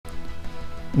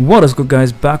What is good,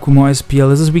 guys? Back with more SPL.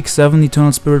 This is week 7,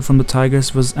 Eternal Spirit from the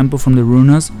Tigers vs Empo from the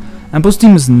Runers. Empo's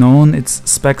team is known. It's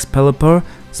Specs Pelipper,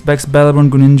 Specs Balaban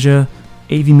Greninja,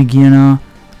 AV Megiana,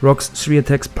 rocks 3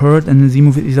 attacks Pert, and the Z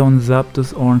move is either on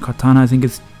Zapdos or on Katana. I think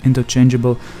it's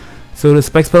interchangeable. So the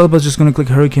Specs Pelipper is just going to click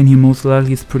Hurricane here, most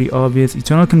likely. It's pretty obvious.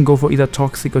 Eternal can go for either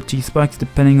Toxic or T-Spikes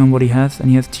depending on what he has, and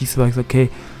he has T-Spikes, okay.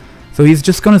 So he's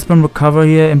just going to spam Recover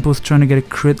here. Empo's trying to get a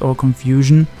crit or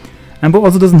Confusion. Empo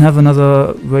also doesn't have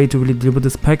another way to really deal with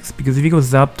this Pex, because if he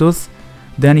goes Zapdos,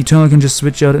 then Eternal can just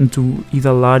switch out into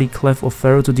either Ladi, Clef or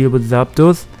Pharaoh to deal with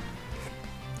Zapdos.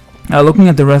 Looking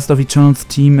at the rest of Eternal's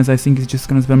team, as I think he's just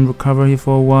gonna spam Recover here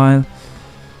for a while.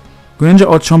 Greninja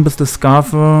or Chomp is the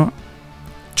Scarfer.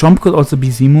 Chomp could also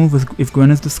be Z-move if Gwen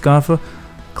is the Scarfer.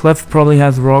 Clef probably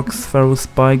has Rocks, Pharaoh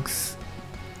Spikes.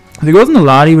 He goes into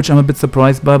Ladi, which I'm a bit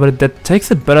surprised by, but that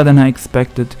takes it better than I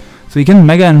expected. So he can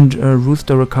Mega and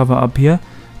Rooster Recover up here,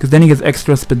 because then he gets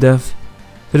extra Spadef.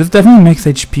 So this definitely makes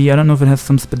HP. I don't know if it has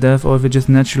some Spadef or if it just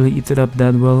naturally eats it up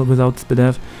that well without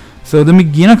Spadef. So the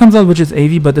Megiana comes out, which is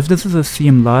AV, but if this is a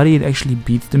CM Ladi, it actually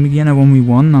beats the Megiana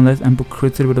 1v1 unless Empo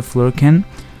crits it with a Flurrican.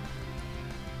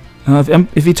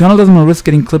 If Eternal doesn't want to risk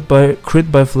getting crit by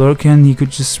Flurrican, he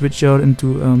could just switch out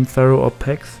into Pharaoh or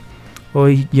Pex. Or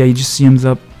he just CMs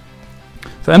up.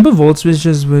 So Empo Volt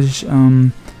switches, which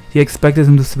he expected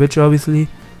him to switch, obviously,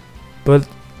 but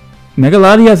Mega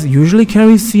Latias usually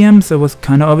carries CM, so it was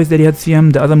kind of obvious that he had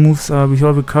CM. The other moves are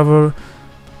Visual Recover,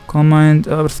 Calm Mind,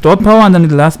 Stored Power, and then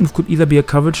the last move could either be a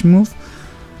coverage move.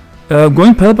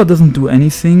 Going Pelipper doesn't do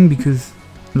anything because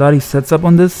Ladi sets up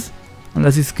on this,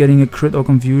 unless he's getting a crit or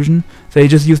Confusion. So he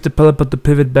just used the Pelipper to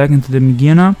pivot back into the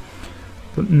Megiana.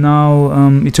 But now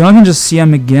Eternal can just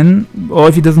CM again, or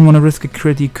if he doesn't want to risk a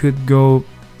crit, he could go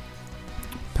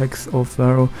Pex or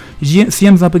Pharaoh. He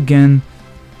CMs up again,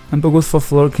 Empo goes for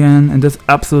Flurrican, and does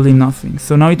absolutely nothing.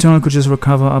 So now Eternal could just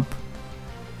recover up.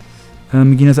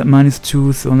 Megiana's at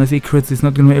 -2, so unless he crits, he's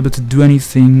not going to be able to do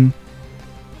anything.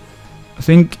 I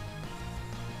think,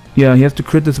 yeah, he has to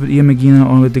crit this with either Megiana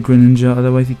or with the Greninja,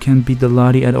 otherwise he can't beat the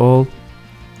Ladi at all.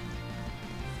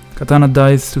 Katana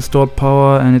dies to stored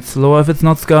power, and it's slower if it's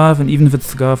not Scarf, and even if it's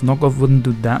Scarf, knockoff wouldn't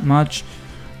do that much.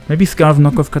 Maybe Scarf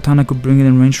knockoff Katana could bring it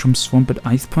in range from Swamp at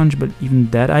Ice Punch, but even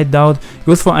that I doubt. He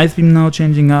goes for Ice Beam now,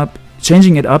 changing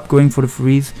it up, going for the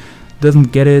freeze.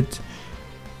 Doesn't get it.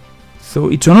 So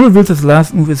Eternal reveals his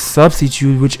last move is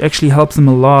Substitute, which actually helps him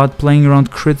a lot, playing around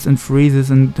crits and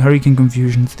freezes and Hurricane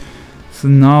Confusions. So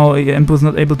now Empo's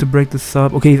not able to break the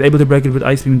sub. Okay, he's able to break it with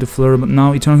Ice Beam into Flurry, but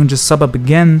now Eternal can just sub up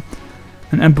again,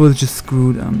 and Empo is just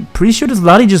screwed. I'm pretty sure this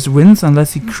Ladi just wins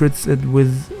unless he crits it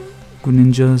with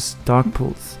Greninja's Dark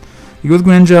Pulse. He goes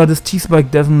Greninja. This T-Spike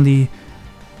definitely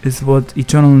is what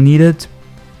Eternal needed,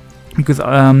 because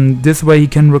this way he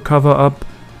can recover up,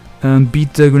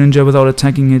 beat the Greninja without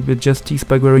attacking it with just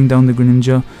T-Spike wearing down the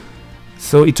Greninja.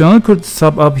 So Eternal could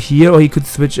sub up here, or he could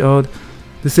switch out.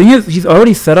 The thing is, he's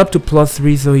already set up to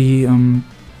 +3, so he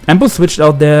Empo switched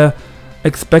out there,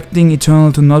 expecting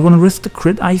Eternal to not want to risk the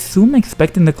crit, I assume,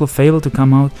 expecting the Clefable to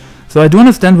come out. So I do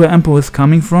understand where Empo is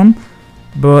coming from,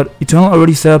 but Eternal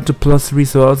already set up to +3,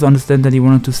 so I also understand that he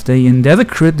wanted to stay in. There's a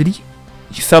crit. Did he?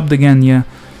 He subbed again, yeah.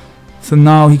 So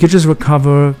now he could just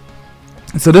recover.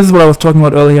 So this is what I was talking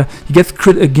about earlier. He gets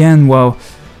crit again. Wow,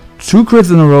 2 crits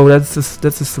in a row. That's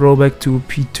a throwback to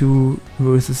P2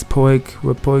 versus Poik,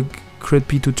 where Poik crit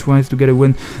P2 twice to get a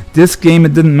win. This game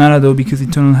it didn't matter though, because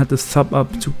Eternal had to sub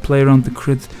up to play around the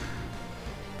crits.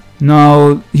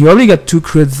 Now he already got 2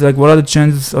 crits. Like, what are the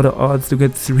chances or the odds to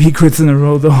get 3 crits in a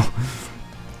row though?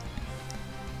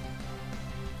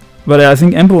 But I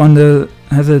think Empo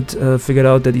has it figured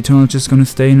out that Eternal is just going to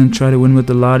stay in and try to win with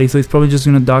the Ladi, so he's probably just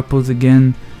going to Dark Pulse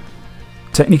again.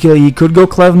 Technically, he could go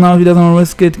Clef now if he doesn't want to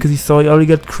risk it, because he saw he already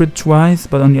got crit twice,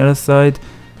 but on the other side,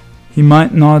 he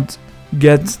might not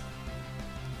get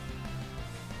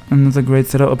another great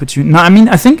setup opportunity. No, I mean,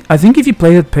 I think if he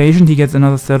plays it patient, he gets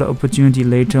another setup opportunity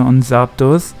later on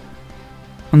Zapdos.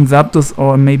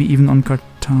 Or maybe even on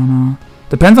Katana.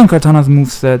 Depends on Katana's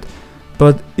moveset.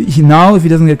 But now, if he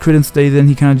doesn't get crit and stays in,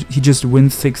 he just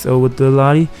wins 6-0 with the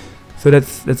Ladi. So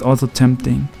that's also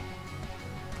tempting.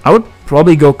 I would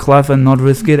probably go Clef and not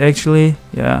risk it, actually.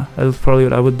 Yeah, that's probably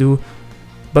what I would do.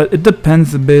 But it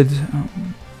depends a bit.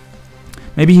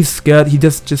 Maybe he's scared. He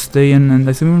just stay in and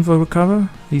I assume him for recover.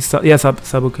 Sub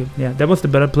okay. Yeah, that was the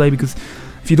better play, because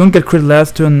if you don't get crit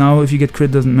last turn, now if you get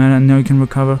crit doesn't matter, and now you can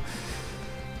recover.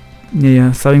 Yeah,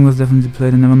 subbing was definitely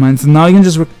played, and never mind. So now you can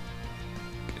just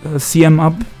CM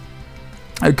up,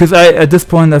 because at this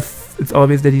point it's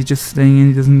obvious that he's just staying in.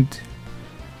 He doesn't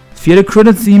fear the crit,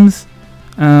 it seems.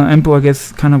 Empo, I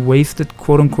guess, kind of wasted,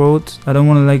 quote unquote. I don't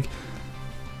want to like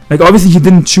obviously he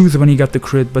didn't choose when he got the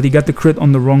crit, but he got the crit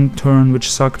on the wrong turn,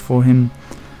 which sucked for him.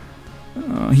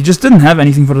 He just didn't have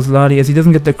anything for the Slotty. As he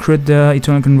doesn't get the crit there,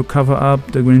 Eternal can recover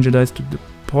up, the Greninja dies to the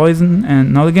poison,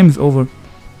 and now the game is over.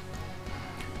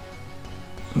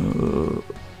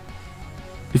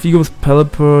 If he goes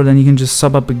Pelipper, then he can just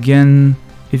sub up again.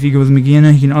 If he goes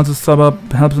Megina, he can also sub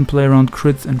up, helps him play around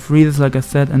crits and freezes, like I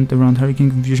said, and around Hurricane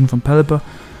Confusion from Pelipper.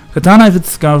 Katana, if it's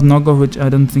Scarf knockoff, which I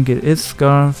don't think it is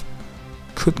Scarf,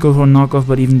 could go for knockoff,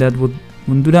 but even that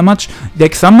wouldn't do that much.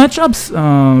 Like some matchups,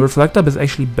 Reflect Up is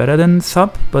actually better than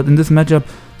Sub, but in this matchup,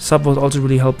 Sub was also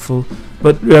really helpful.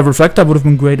 But yeah, Reflect Up would have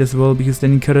been great as well, because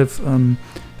then he could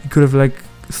have like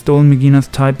stolen Megina's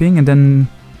typing, and then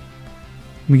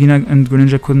Megina and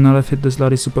Greninja could not have hit the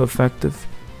Slotty super effective.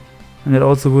 And that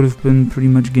also would have been pretty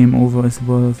much game over as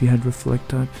well if he had Reflect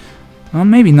Type. Well,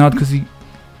 maybe not, because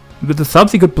with the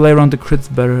subs he could play around the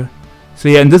crits better. So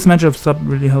yeah, in this matchup Sub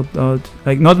really helped out.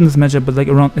 Like not in this matchup, but like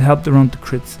it helped around the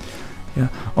crits. Yeah.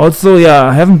 Also, yeah,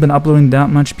 I haven't been uploading that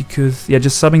much because yeah,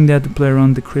 just subbing there to play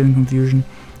around the crit and confusion.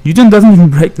 U-turn doesn't even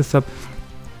break the sub.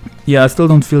 Yeah, I still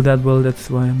don't feel that well. That's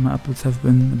why my uploads have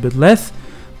been a bit less.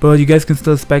 But you guys can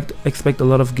still expect a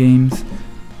lot of games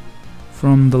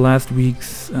from the last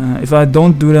weeks. If I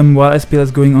don't do them while SPL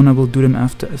is going on, I will do them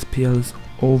after SPL is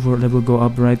over. They will go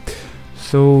up, right?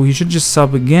 So you should just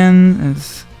sub again,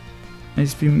 as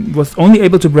Ice-Beam was only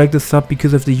able to break the sub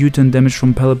because of the U-turn damage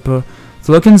from Pelipper.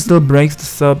 Slogan still breaks the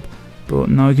sub, but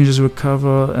now he can just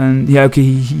recover. And yeah, okay,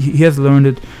 he has learned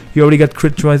it. He already got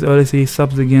crit twice earlier, so he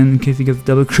subs again in case he gets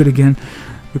double crit again.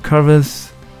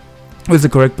 Recovers with the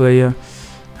correct play, yeah.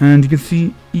 And you can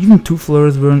see even two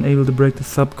Flores weren't able to break the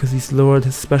sub because he's lowered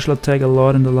his special attack a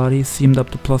lot in the Lottie, seemed up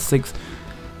to +6.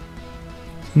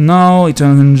 Now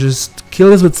Eternal can just kill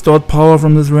this with stored power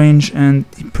from this range, and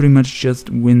he pretty much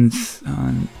just wins.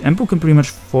 Empo can pretty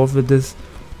much forfeit this.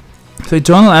 So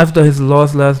Eternal, after his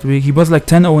loss last week, he was like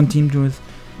 10-0 in Team Tours.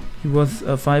 He was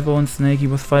 5-0 in Snake, he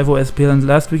was 5-0 SPL, and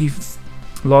last week he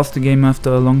lost the game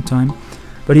after a long time.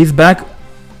 But he's back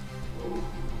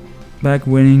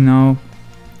winning now.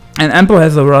 And Empo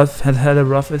has had a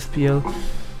rough SPL.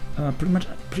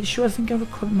 Pretty sure I think I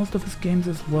recorded most of his games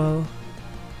as well.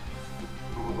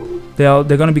 They're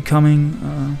gonna be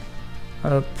coming.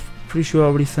 Pretty sure I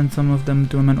already sent some of them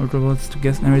to my man Ultravots to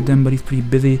guest narrate them, but he's pretty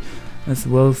busy as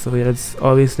well. So yeah, it's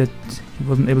obvious that he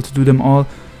wasn't able to do them all.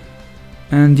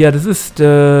 And yeah, this is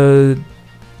the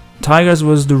Tigers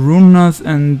was the Runers,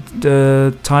 and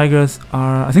the Tigers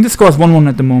are, I think the score is 1-1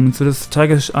 at the moment. So the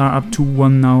Tigers are up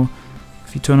 2-1 now.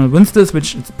 If Eternal wins this,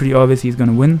 which it's pretty obvious he's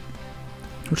gonna win,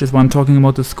 which is why I'm talking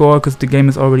about the score, because the game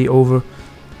is already over.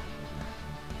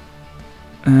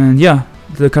 And yeah,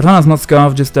 the Katana's not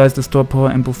Scarf, just dies to store power,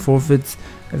 Empo forfeits.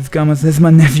 As Gamma says, my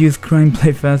nephew is crying,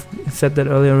 play fast. I said that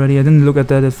earlier already, I didn't look at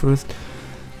that at first.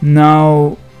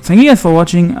 Now, thank you guys for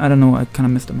watching. I don't know, I kinda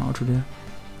missed the outro there.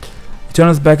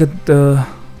 Eternal's back at the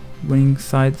winning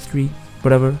side 3,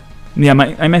 whatever. Yeah,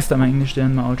 I messed up my English there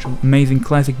in my outro. Amazing,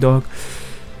 classic dog.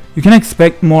 You can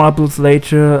expect more uploads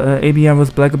later. ABR was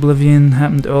Black Oblivion,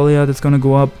 happened earlier, that's gonna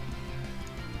go up.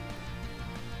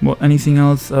 What, anything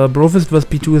else? Brofist vs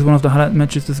P2 is one of the highlight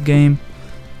matches this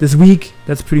week.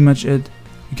 That's pretty much it.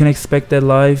 You can expect that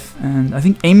live. And I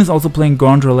think AIM is also playing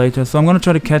Gondra later, so I'm gonna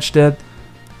try to catch that.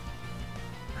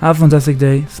 Have a fantastic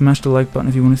day. Smash the like button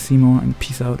if you want to see more, and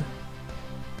peace out.